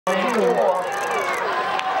Okay,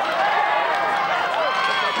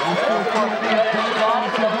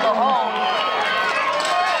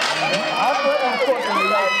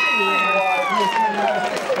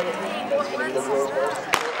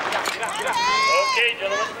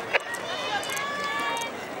 gentlemen.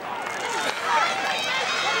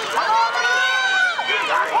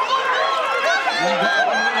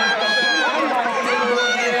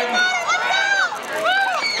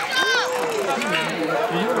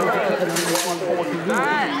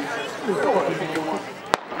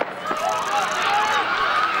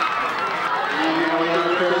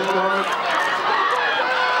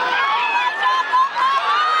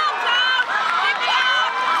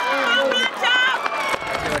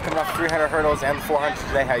 Coming off 300 hurdles and 400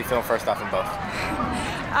 today, how are you feeling first off in both?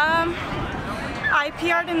 I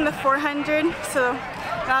PR'd in the 400, so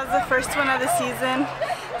that was the first one of the season,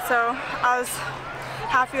 so I was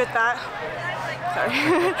happy with that. Sorry.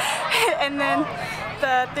 And then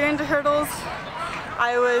the 300 hurdles,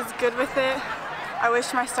 I was good with it. I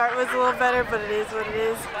wish my start was a little better, but it is what it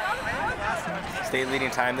is. State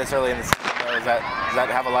leading time this early in the season, does that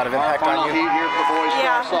have a lot of impact on you?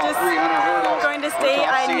 Yeah, just going to state,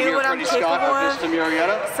 I knew what I'm capable of,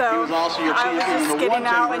 so I was just getting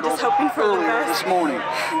out and just hoping for the best.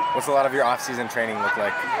 What's a lot of your off-season training look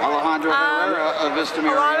like? A lot of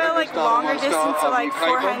like longer distance, so like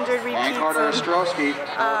 400 repeats,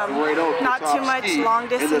 and not too much long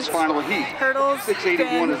distance hurdles,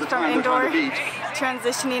 then from indoor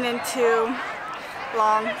transitioning into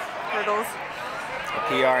long hurdles. A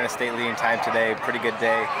PR and a state leading time today, pretty good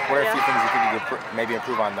day. What are a few things you think you could maybe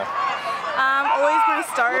improve on though? Always my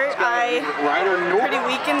start. I'm pretty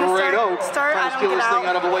weak in the start. I don't get out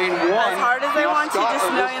as hard as I want to, just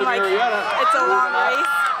knowing like it's a long race.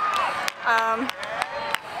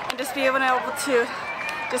 And just be able to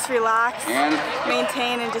just relax,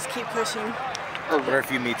 maintain, and just keep pushing. What are a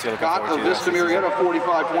few meets you're looking forward to? Vista Murrieta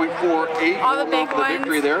 45.48. All the big ones.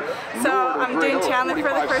 So I'm doing Chandler for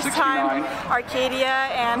the first time, Arcadia,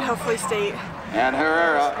 and hopefully state. And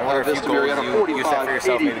Herrera, Vista Murrieta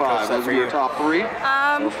 45.85. Those are your top three.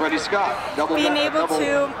 Freddie Scott, being able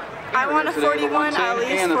to, I want a 41 at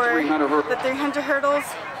least for the 300 hurdles,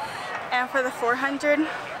 and for the 400,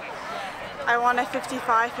 I want a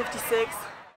 55, 56.